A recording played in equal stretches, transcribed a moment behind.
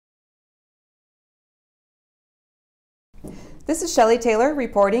This is Shelley Taylor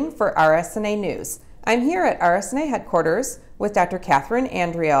reporting for RSNA News. I'm here at RSNA headquarters with Dr. Katherine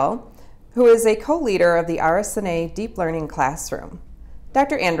Andriole, who is a co-leader of the RSNA Deep Learning Classroom.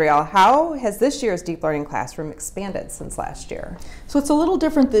 Dr. Andriole, how has this year's Deep Learning Classroom expanded since last year? So it's a little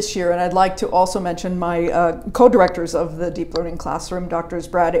different this year, and I'd like to also mention my co-directors of the Deep Learning Classroom, Drs.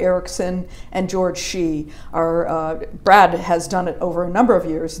 Brad Erickson and George Shee. Brad has done it over a number of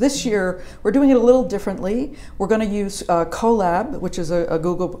years. This year, we're doing it a little differently. We're going to use Colab, which is a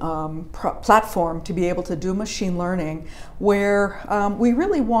Google platform, to be able to do machine learning, where we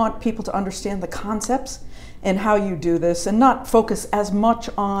really want people to understand the concepts and how you do this, and not focus as much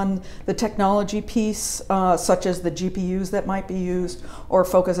on the technology piece, such as the GPUs that might be used, or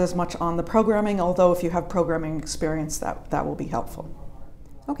focus as much on the programming, although if you have programming experience, that will be helpful.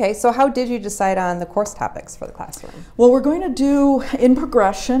 Okay, so how did you decide on the course topics for the classroom? Well, we're going to do in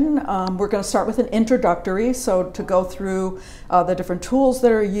progression. We're going to start with an introductory, so to go through the different tools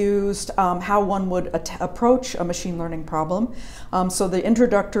that are used, how one would approach a machine learning problem. So the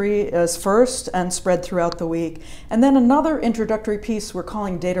introductory is first and spread throughout the week. And then another introductory piece we're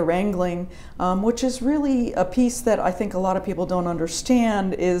calling data wrangling, which is really a piece that I think a lot of people don't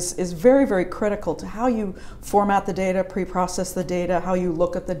understand is very, very critical to how you format the data, pre-process the data, how you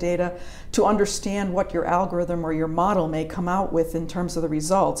look at the data to understand what your algorithm or your model may come out with in terms of the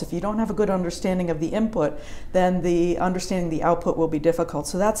results. If you don't have a good understanding of the input, then understanding the output will be difficult.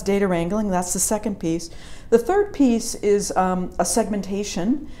 So that's data wrangling, that's the second piece. The third piece is a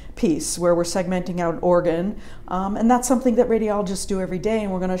segmentation piece where we're segmenting out organ, and that's something that radiologists do every day,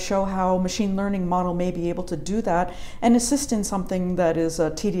 and we're going to show how a machine learning model may be able to do that and assist in something that is a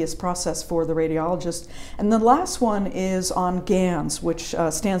tedious process for the radiologist. And the last one is on GANs, which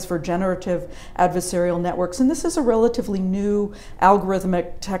stands for Generative Adversarial Networks, and this is a relatively new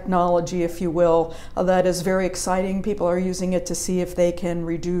algorithmic technology, if you will, that is very exciting. People are using it to see if they can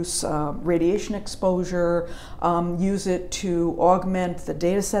reduce radiation exposure, use it to augment the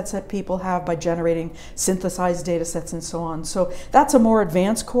data sets that people have by generating synthesized data sets and so on. So that's a more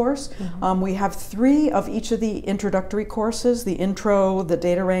advanced course. We have 3 of each of the introductory courses, the intro, the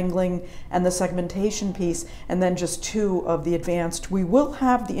data wrangling, and the segmentation piece, and then just 2 of the advanced. We will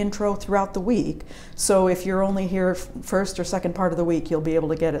have the intro throughout the week, so if you're only here first or second part of the week, you'll be able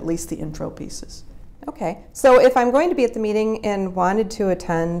to get at least the intro pieces. Okay, so if I'm going to be at the meeting and wanted to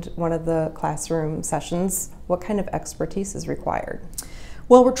attend one of the classroom sessions, what kind of expertise is required?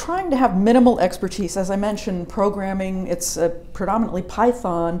 Well, we're trying to have minimal expertise. As I mentioned, programming, it's predominantly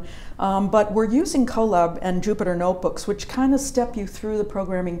Python, but we're using Colab and Jupyter Notebooks, which kind of step you through the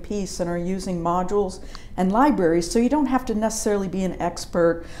programming piece and are using modules and libraries, so you don't have to necessarily be an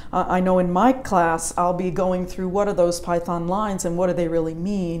expert. I know in my class, I'll be going through what are those Python lines and what do they really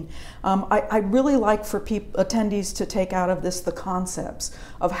mean. I really like for attendees to take out of this the concepts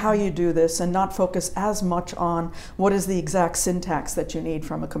of how you do this and not focus as much on what is the exact syntax that you need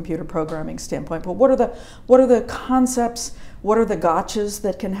from a computer programming standpoint, but what are the concepts, what are the gotchas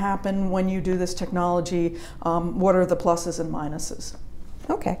that can happen when you do this technology, what are the pluses and minuses.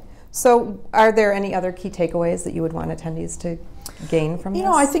 Okay. So are there any other key takeaways that you would want attendees to gain from this? You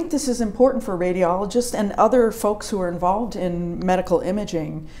know, I think this is important for radiologists and other folks who are involved in medical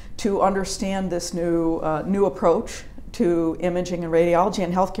imaging to understand this new approach to imaging and radiology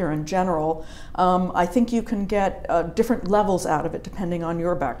and healthcare in general. I think you can get different levels out of it depending on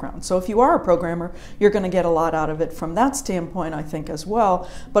your background. So if you are a programmer, you're going to get a lot out of it from that standpoint, I think, as well.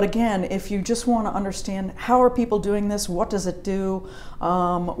 But again, if you just want to understand how are people doing this, what does it do,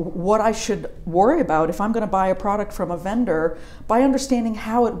 what I should worry about if I'm going to buy a product from a vendor, by understanding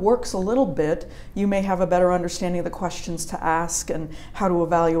how it works a little bit, you may have a better understanding of the questions to ask and how to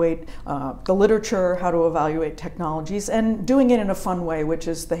evaluate the literature, how to evaluate technologies, and doing it in a fun way, which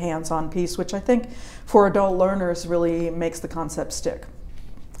is the hands-on piece, which I think for adult learners really makes the concept stick.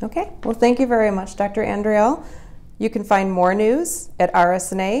 Okay, well, thank you very much, Dr. Andriole. You can find more news at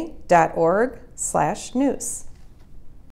rsna.org/news.